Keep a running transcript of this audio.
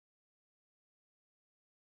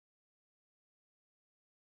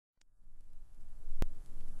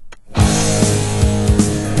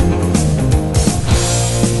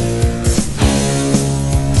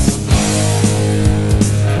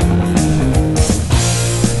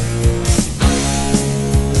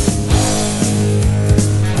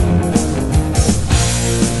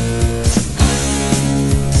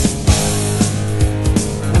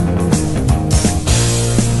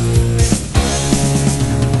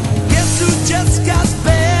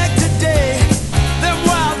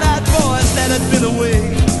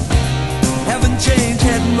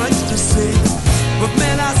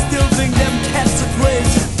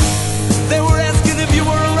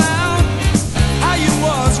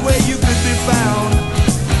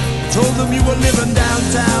home, you were living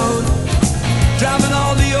downtown, driving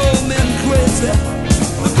all the old men crazy.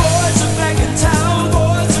 The boys are back in town,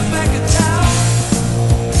 boys are back in town.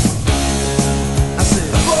 I said,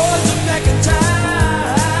 the boys are back in town,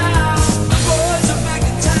 the boys are back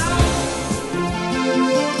in town.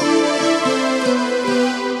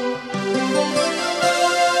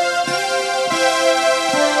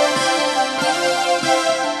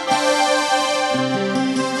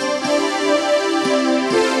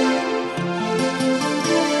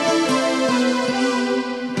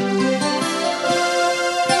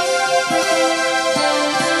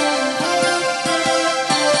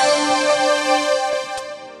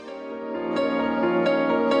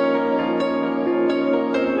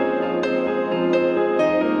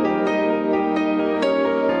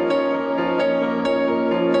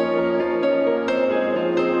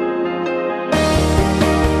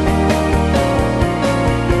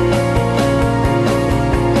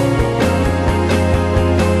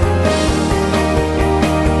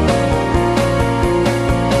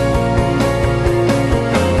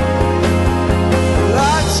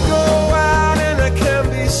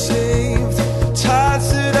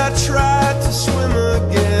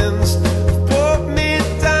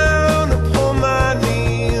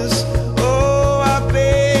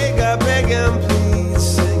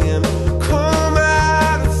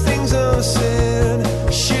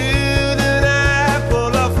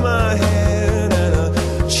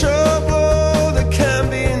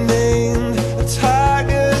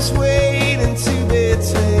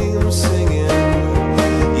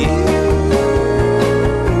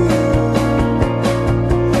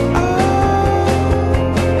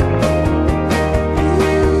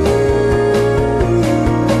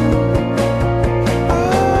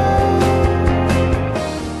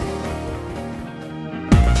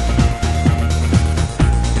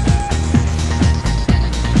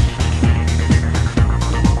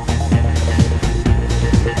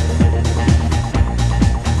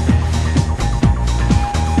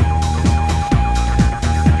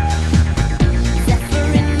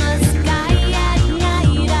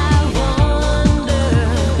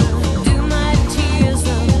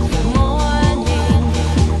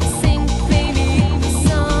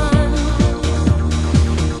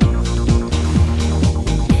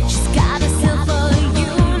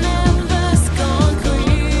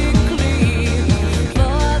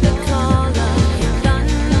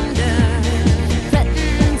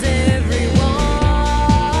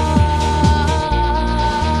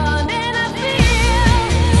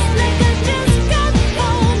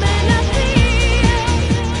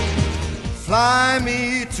 Fly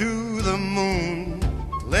me to the moon,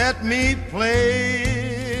 let me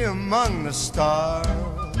play among the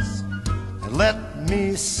stars, and let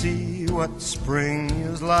me see what spring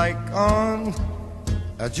is like on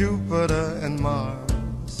Jupiter and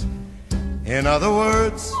Mars. In other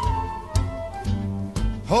words,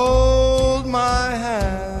 hold my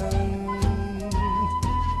hand.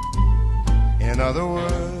 In other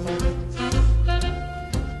words,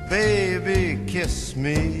 baby, kiss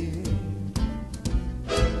me.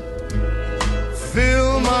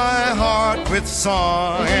 Fill my heart with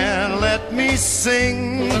song and let me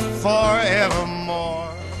sing forevermore.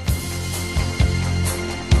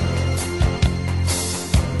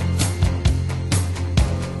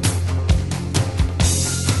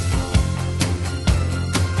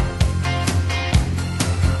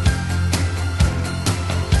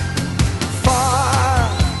 Far,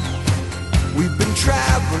 we've been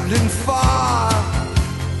traveling far,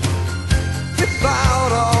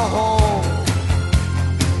 without a home,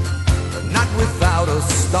 not without a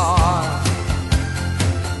star.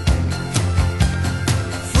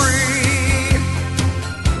 Free,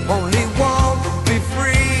 only want to be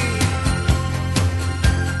free.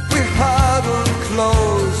 We huddle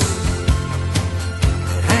close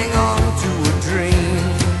and hang on to a dream.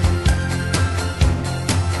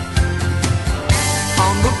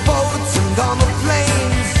 On the boats and on the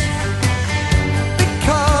planes,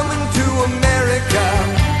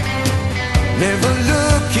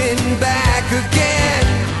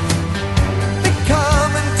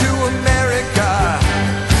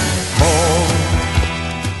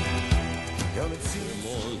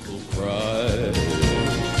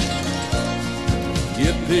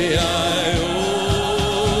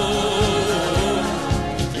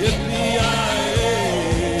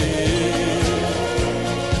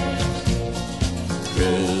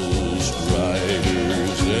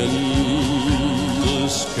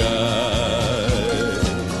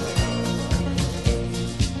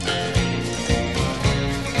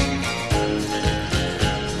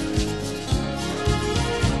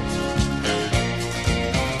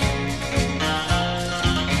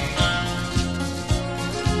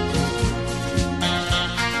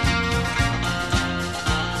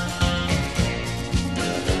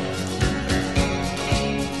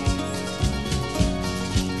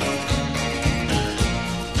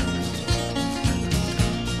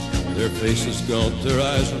 Their faces gaunt, their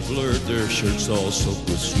eyes are blurred, their shirts all soaked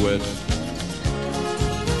with sweat.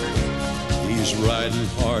 He's riding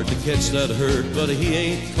hard to catch that herd, but he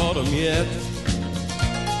ain't caught 'em yet.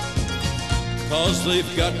 'Cause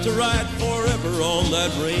they've got to ride forever on that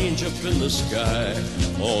range up in the sky,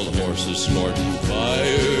 on horses snorting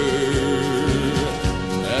fire.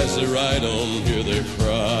 As they ride on, hear their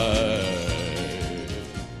cry.